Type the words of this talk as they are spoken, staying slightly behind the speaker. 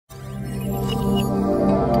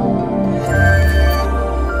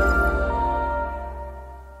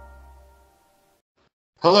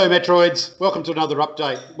Hello Metroids, welcome to another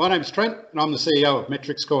update. My name's Trent and I'm the CEO of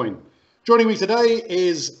Metrix Coin. Joining me today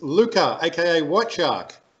is Luca, aka White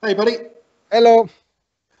Shark. Hey buddy. Hello.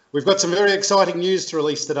 We've got some very exciting news to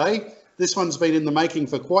release today. This one's been in the making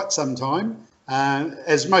for quite some time.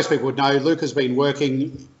 As most people would know, Luca's been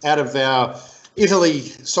working out of our Italy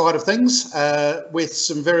side of things with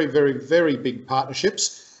some very big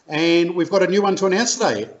partnerships, and we've got a new one to announce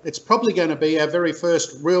today. It's probably going to be our very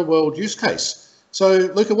first real world use case.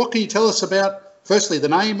 So, Luca, what can you tell us about, firstly, the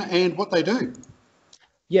name and what they do?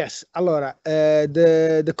 Yes, allora,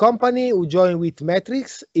 the company who joined with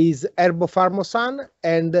Metrix is Erbofarmosan,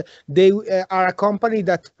 and they are a company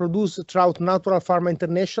that produces throughout Natural Pharma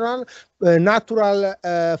International, natural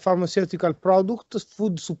pharmaceutical products,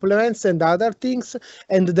 food supplements, and other things.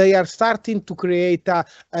 And they are starting to create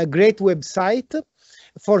a great website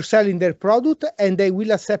for selling their product, and they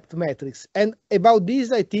will accept Metrix. And about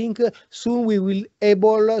this, I think soon we will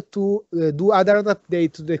able to do other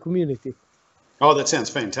updates to the community. Oh, that sounds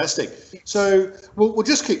fantastic. So we'll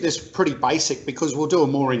just keep this pretty basic because we'll do a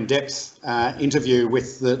more in-depth interview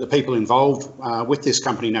with the people involved with this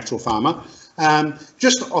company, Natural Pharma.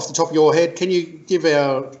 Just off the top of your head, can you give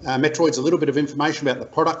our Metroids a little bit of information about the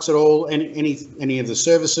products at all, any of the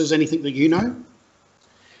services, anything that you know?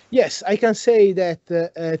 Yes, I can say that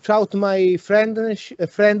throughout my friend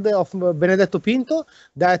of Benedetto Pinto,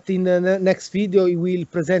 that in the next video he will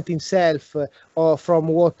present himself from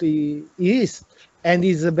what he is and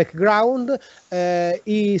his background.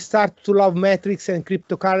 He started to love Metrix and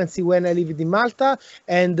cryptocurrency when I lived in Malta,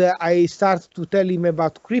 and I started to tell him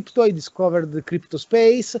about crypto. He discovered the crypto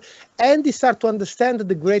space, and he started to understand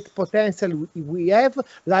the great potential we have,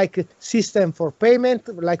 like system for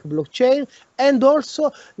payment, like blockchain, and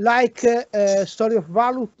also like story of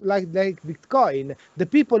value, like Bitcoin. The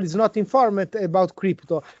people is not informed about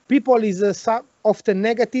crypto. People is often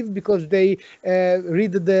negative because they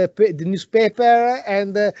read the newspaper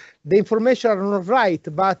and the information are not right.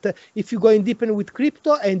 But if you go in deeper with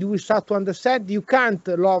crypto and you will start to understand, you can't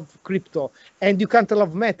love crypto and you can't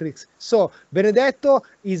love Metrix. So Benedetto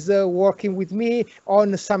is working with me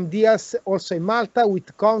on some deals also in Malta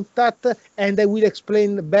with contact, and I will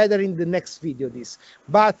explain better in the next video this.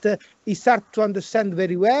 But he started to understand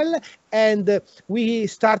very well, and we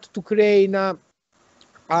start to create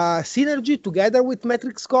synergy together with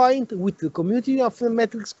Metrix Coin, with the community of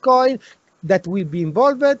Metrix Coin that will be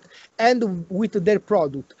involved, and with their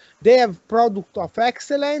product. They have product of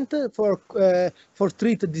excellent for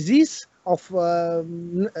treat disease of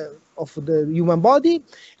the human body,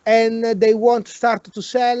 and they want to start to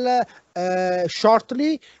sell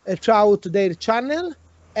shortly throughout their channel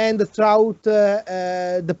and throughout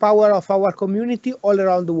the power of our community all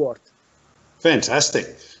around the world.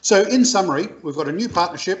 Fantastic. So in summary, we've got a new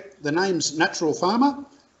partnership. The name's Natural Pharma,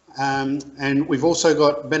 and we've also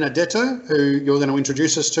got Benedetto, who you're going to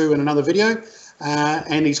introduce us to in another video,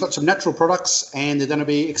 and he's got some natural products, and they're going to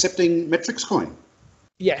be accepting Metrix Coin.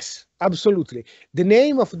 Yes, absolutely. The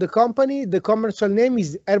name of the company, the commercial name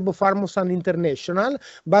is Erbofarmosan International,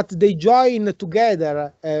 but they join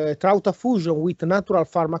together throughout a fusion with Natural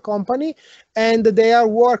Pharma Company, and they are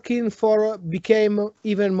working for become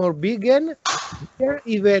even more bigger,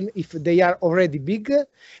 even if they are already big,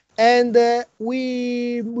 and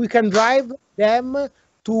we can drive them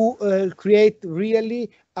to create really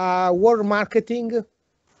world marketing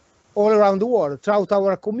all around the world throughout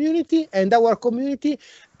our community, and our community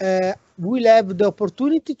will have the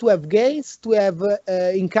opportunity to have gains, to have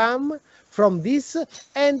income from this,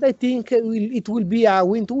 and I think it will be a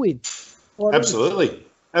win-to-win. Absolutely.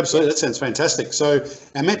 Absolutely. That sounds fantastic. So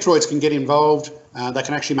our Metroids can get involved. They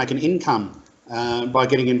can actually make an income by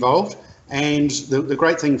getting involved. And the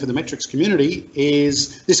great thing for the Metrix community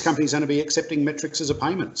is this company is going to be accepting Metrix as a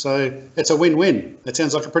payment. So it's a win-win. That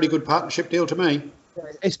sounds like a pretty good partnership deal to me.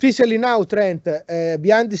 Especially now, Trent,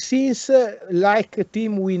 behind the scenes, like a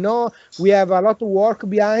team, we know we have a lot of work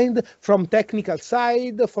behind from technical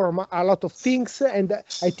side, from a lot of things, and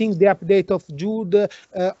I think the update of Jude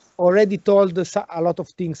already told us a lot of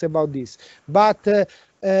things about this. But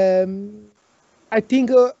I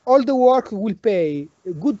think all the work will pay.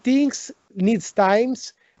 Good things needs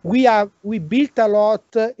times. We built a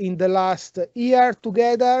lot in the last year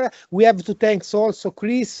together. We have to thank also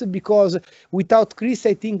Chris, because without Chris,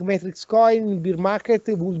 I think Metrix Coin in beer market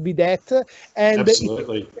would be dead. And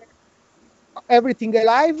absolutely everything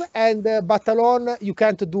alive, and but alone you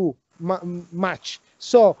can't do much.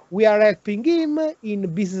 So we are helping him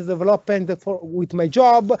in business development with my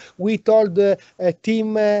job. With all the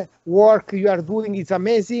team work you are doing is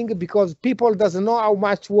amazing, because people doesn't know how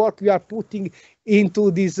much work you are putting into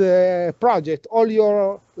this project, all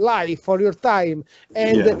your life, or your time.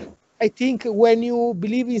 And I think when you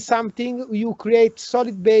believe in something, you create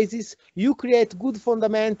solid basis, you create good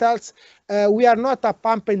fundamentals. We are not a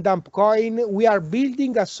pump and dump coin. We are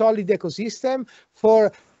building a solid ecosystem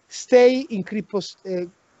for stay in crypto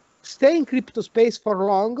space for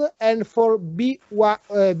long, and for be one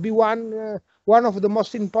of the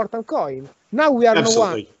most important coin. Now we are no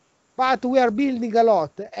one, but we are building a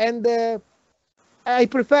lot, and I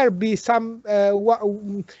prefer be a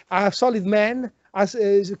solid man, as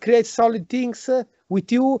create solid things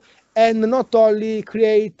with you, and not only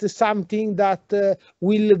create something that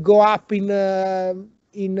will go up in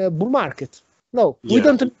bull market. No, we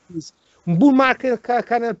don't need this. Bull market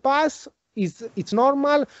can pass, it's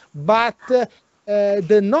normal, but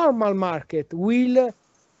the normal market will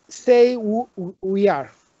stay we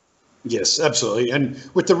are. Yes, absolutely. And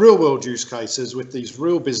with the real world use cases, with these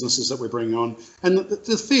real businesses that we're bringing on, and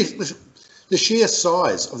the sheer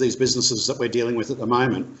size of these businesses that we're dealing with at the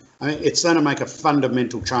moment, I mean, it's going to make a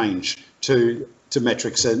fundamental change to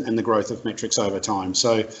Metrix and the growth of Metrix over time.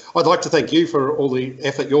 So I'd like to thank you for all the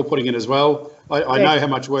effort you're putting in as well. I know how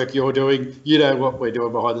much work you're doing. You know what we're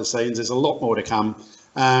doing behind the scenes. There's a lot more to come.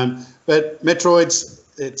 But Metroids,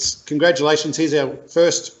 it's congratulations. Here's our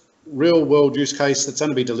first real world use case that's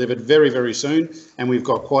going to be delivered very, very soon. And we've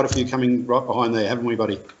got quite a few coming right behind there, haven't we,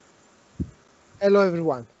 buddy? Hello,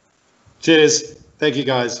 everyone. Cheers. Thank you,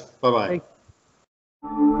 guys. Bye-bye.